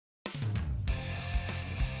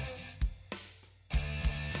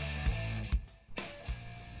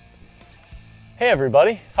Hey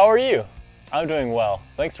everybody, how are you? I'm doing well,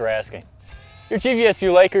 thanks for asking. Your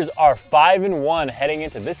GVSU Lakers are 5-1 heading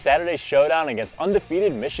into this Saturday's showdown against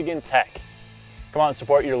undefeated Michigan Tech. Come out and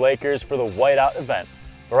support your Lakers for the whiteout event.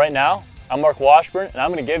 But right now, I'm Mark Washburn and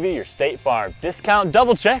I'm going to give you your State Farm discount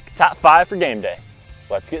double check top 5 for game day.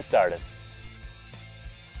 Let's get started.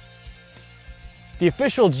 The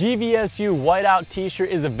official GVSU whiteout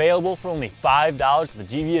t-shirt is available for only $5 at the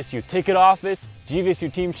GVSU ticket office,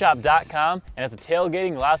 GVSUteamshop.com, and at the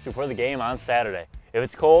tailgating lots before the game on Saturday. If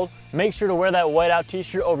it's cold, make sure to wear that whiteout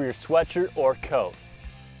t-shirt over your sweatshirt or coat.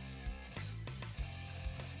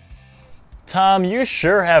 Tom, you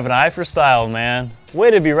sure have an eye for style, man.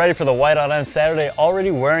 Way to be ready for the whiteout on Saturday,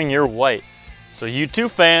 already wearing your white. So you two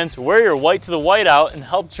fans, wear your white to the whiteout and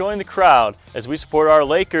help join the crowd as we support our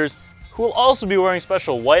Lakers, who will also be wearing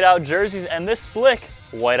special whiteout jerseys and this slick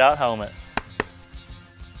whiteout helmet.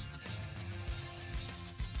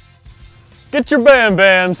 Get your Bam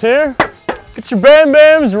Bams here. Get your Bam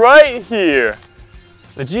Bams right here.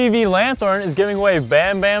 The GV Lanthorn is giving away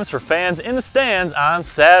Bam Bams for fans in the stands on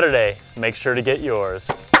Saturday. Make sure to get yours.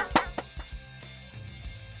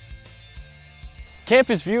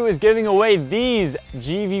 Campus View is giving away these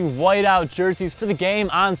GV whiteout jerseys for the game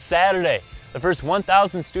on Saturday. The first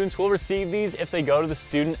 1,000 students will receive these if they go to the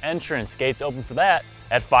student entrance. Gates open for that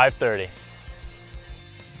at 5:30.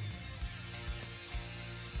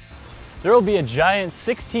 There will be a giant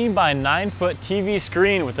 16 by 9 foot TV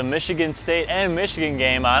screen with the Michigan State and Michigan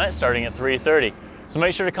game on it starting at 3:30. So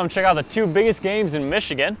make sure to come check out the two biggest games in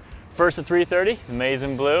Michigan. First at 3:30, the Maize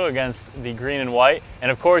and Blue against the Green and White.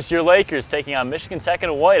 And of course your Lakers taking on Michigan Tech in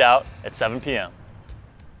a whiteout at 7 p.m.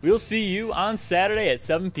 We'll see you on Saturday at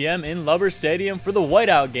 7 p.m. in Lubbers Stadium for the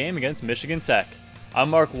whiteout game against Michigan Tech. I'm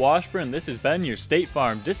Mark Washburn and this has been your State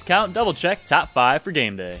Farm Discount Double Check Top 5 for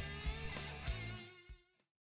game day.